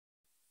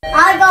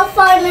I got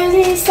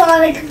finally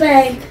Sonic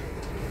bag.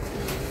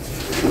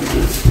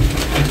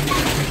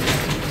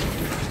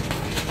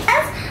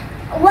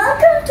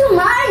 Welcome to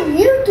my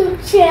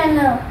YouTube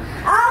channel.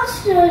 I'll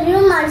show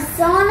you my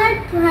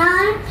Sonic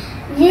Prime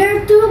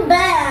Year 2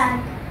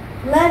 bag.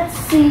 Let's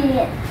see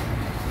it.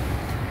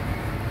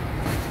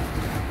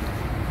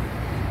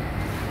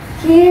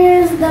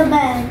 Here's the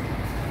bag.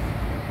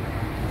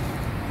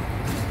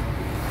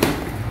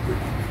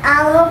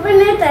 I'll open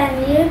it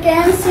and you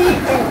can see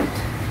it.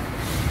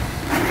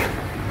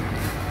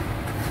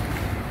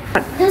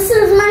 This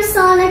is my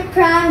Sonic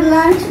Prime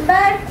lunch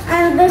bag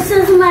and this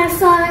is my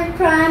Sonic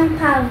Prime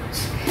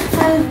pouch.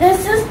 And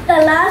this is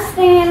the last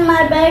thing in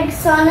my bag,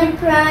 Sonic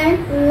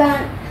Prime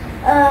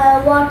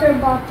water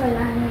bottle,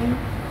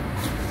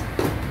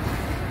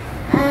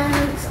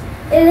 And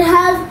it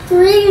has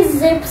 3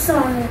 zips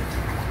on it.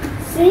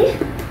 See?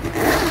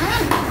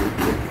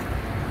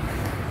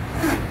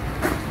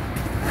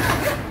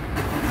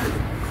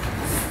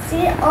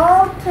 See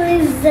all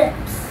 3 zips.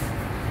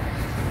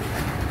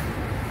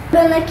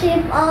 I'm gonna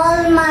keep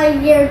all my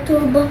Year 2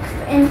 books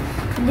in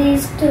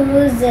these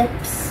 2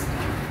 zips.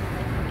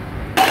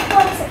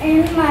 What's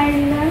in my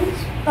lunch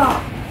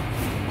box?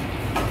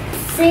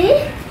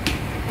 See?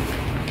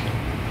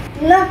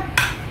 Look.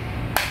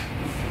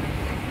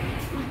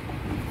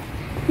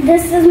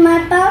 This is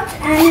my pouch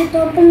and it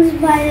opens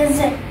by a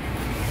zip.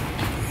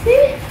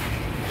 See?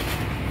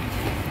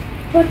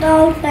 Put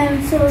all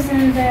pencils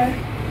in there.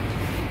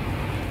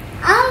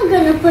 I'm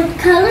gonna put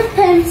color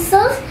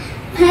pencils,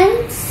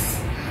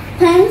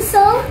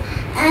 pencil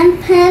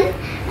and pen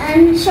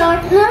and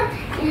sharpener,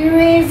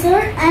 eraser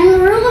and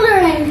ruler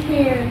in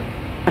here.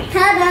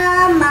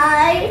 Ta-da!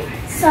 My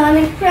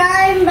Sonic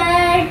Prime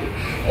bag.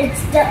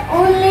 It's the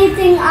only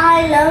thing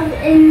I love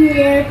in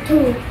Year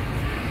 2.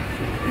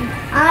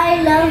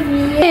 I love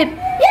Year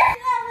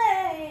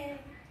 11.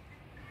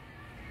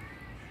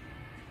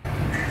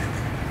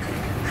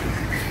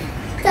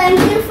 Thank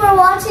you for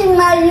watching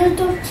my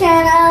YouTube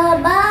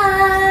channel. Bye.